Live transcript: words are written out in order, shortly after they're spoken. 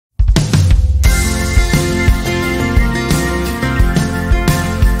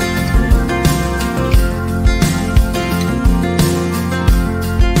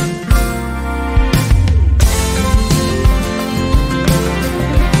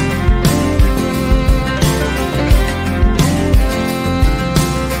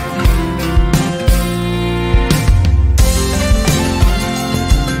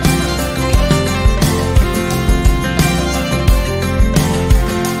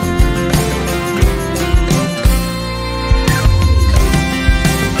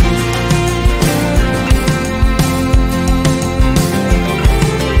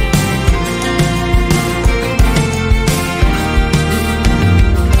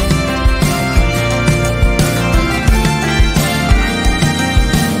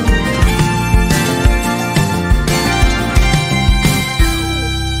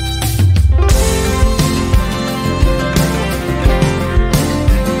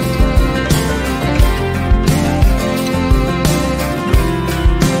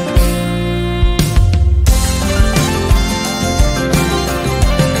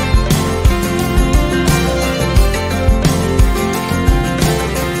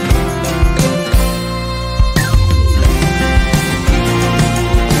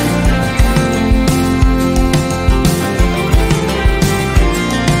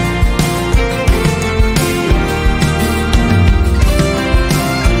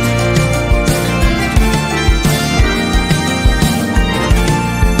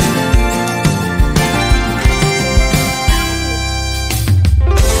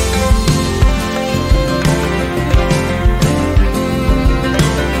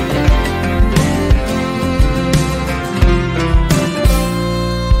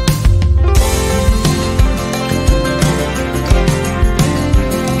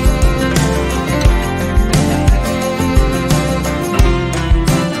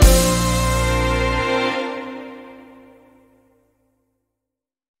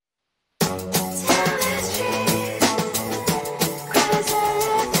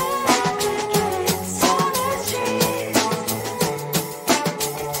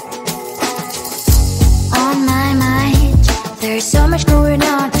There's so much going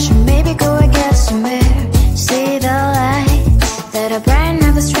on, I should maybe go and get some air. See the lights that are brighten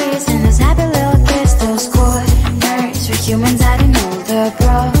up the streets, and those happy little kids, those corners where humans hiding all the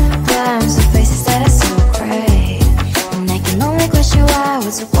problems, the faces that are so great. And I can only question why,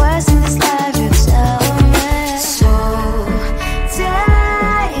 what's the worst in this life, you tell me. So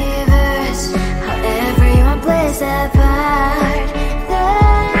diverse, how everyone plays their part.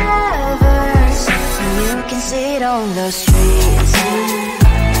 Lovers, and you can see it on the streets.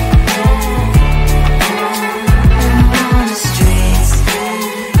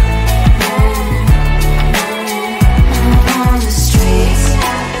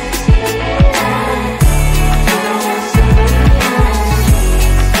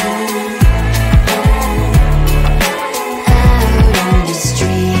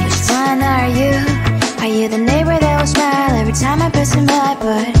 Time I press him by,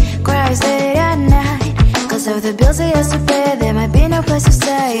 but cries late at night. Cause of the bills he has to pay, there might be no place to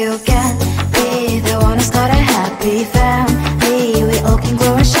stay. You can be the one who's got a happy family. We all can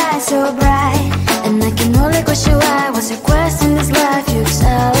grow and shine so bright. And I can only question why, what's your quest in this life, you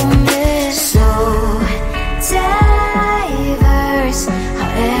tell me. So diverse,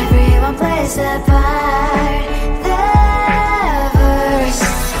 how everyone plays their part. Lovers,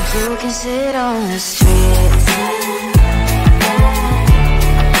 you can sit on the streets.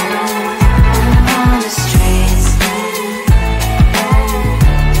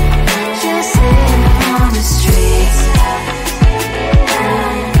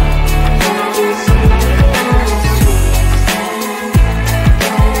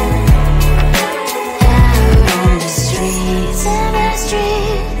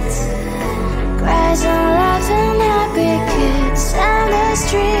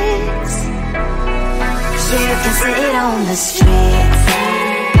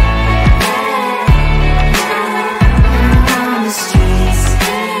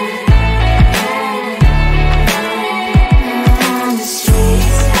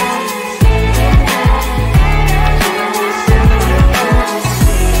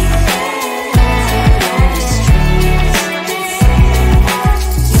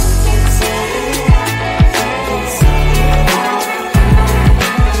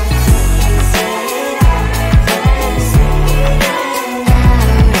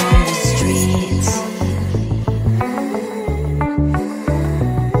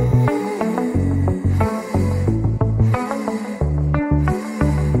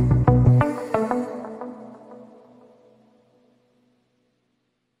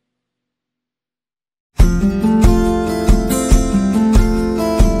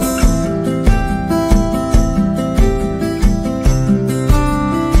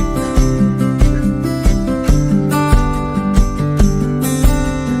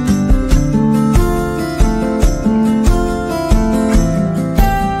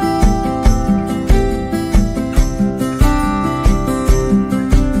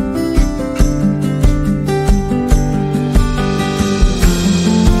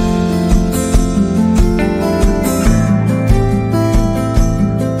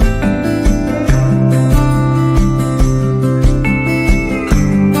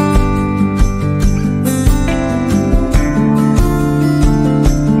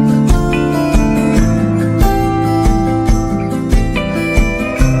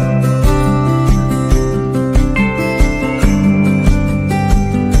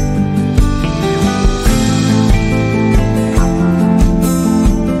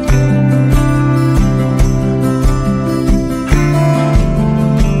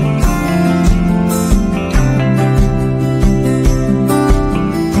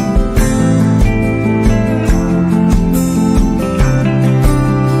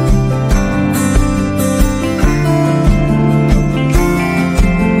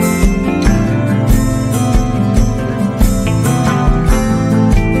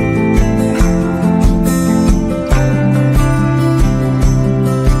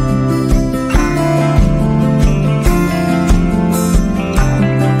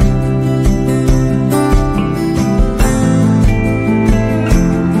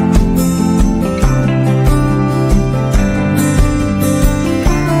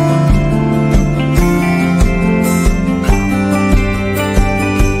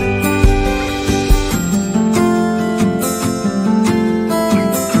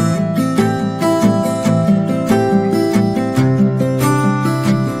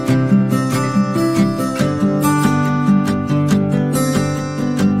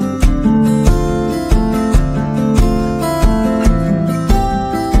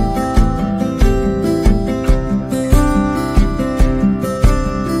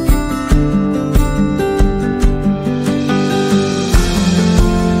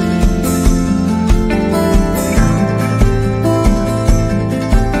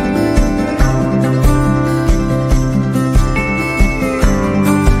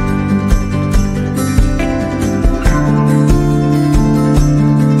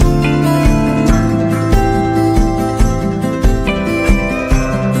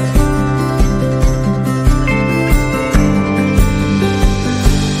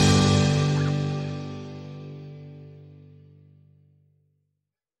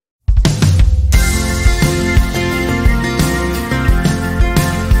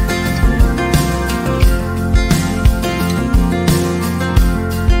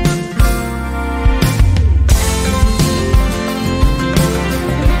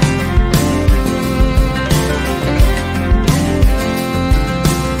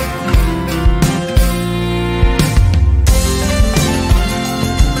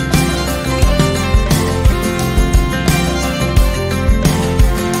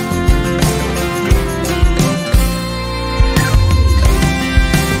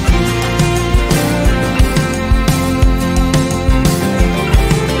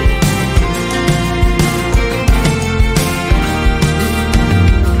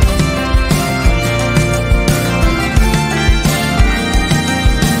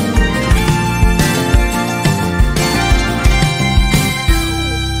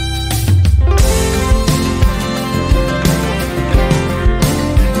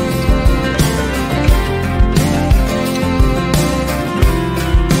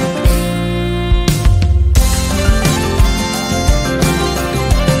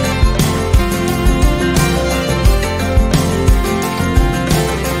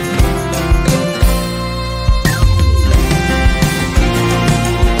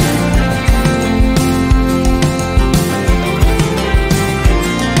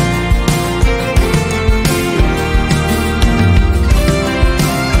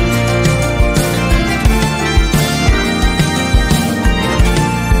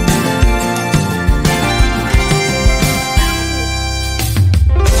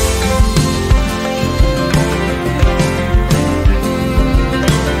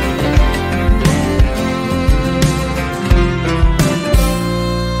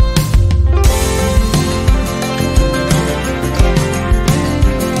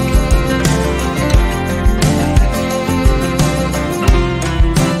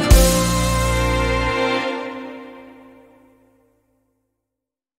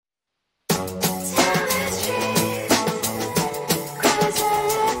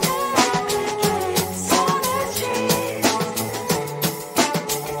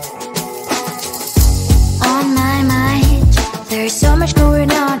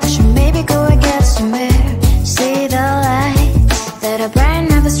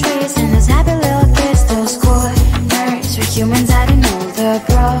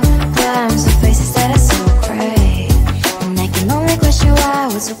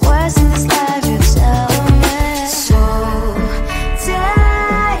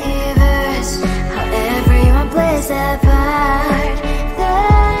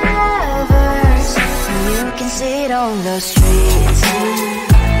 on the streets.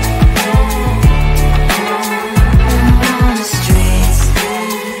 On the streets.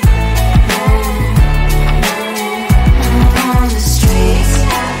 On the streets.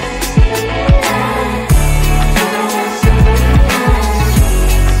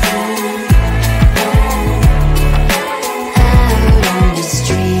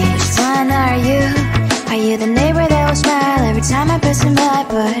 The neighbor that will smile every time I pass him by,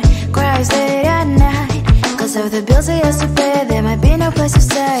 but cries late at night. Cause of the bills he has to pay, there might be no place to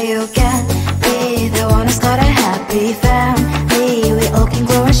stay. You can't be the one who's got a happy family. We all can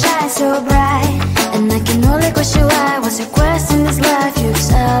glow and shine so bright, and I can only question why. What's your quest in this life? You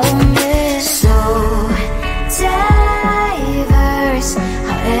tell me. So diverse,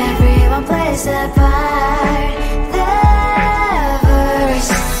 how everyone plays their part.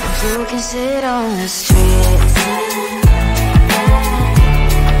 Diverse, you can sit on the street.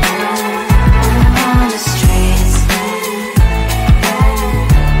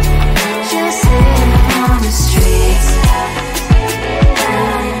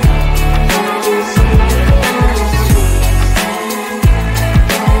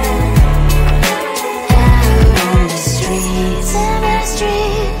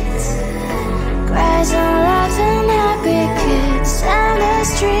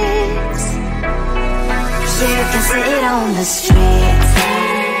 You can sit on the streets.